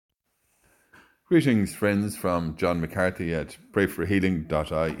Greetings, friends, from John McCarthy at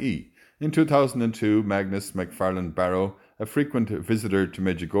prayforhealing.ie. In 2002, Magnus McFarland Barrow, a frequent visitor to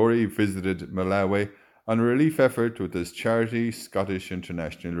Medjugorje, visited Malawi on a relief effort with his charity Scottish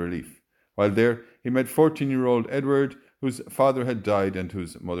International Relief. While there, he met 14-year-old Edward, whose father had died and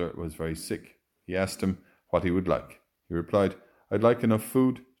whose mother was very sick. He asked him what he would like. He replied, "I'd like enough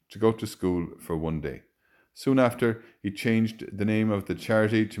food to go to school for one day." Soon after, he changed the name of the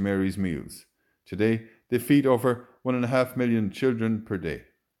charity to Mary's Meals. Today, they feed over 1.5 million children per day.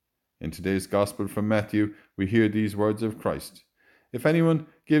 In today's Gospel from Matthew, we hear these words of Christ. "If anyone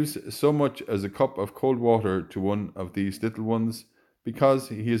gives so much as a cup of cold water to one of these little ones, because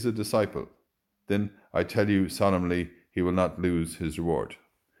he is a disciple, then I tell you solemnly, he will not lose his reward."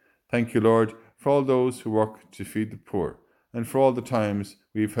 Thank you, Lord, for all those who work to feed the poor, and for all the times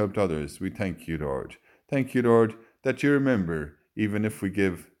we've helped others. We thank you, Lord. Thank you, Lord, that you remember, even if we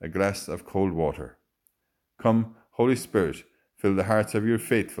give a glass of cold water. Come, Holy Spirit, fill the hearts of your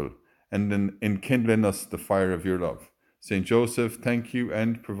faithful, and enkindle in us the fire of your love. Saint Joseph, thank you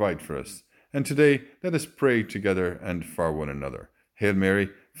and provide for us. And today, let us pray together and for one another. Hail Mary,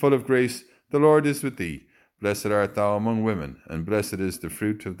 full of grace, the Lord is with thee. Blessed art thou among women, and blessed is the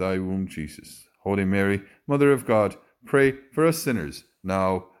fruit of thy womb, Jesus. Holy Mary, Mother of God, pray for us sinners,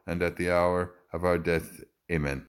 now and at the hour of our death. Amen.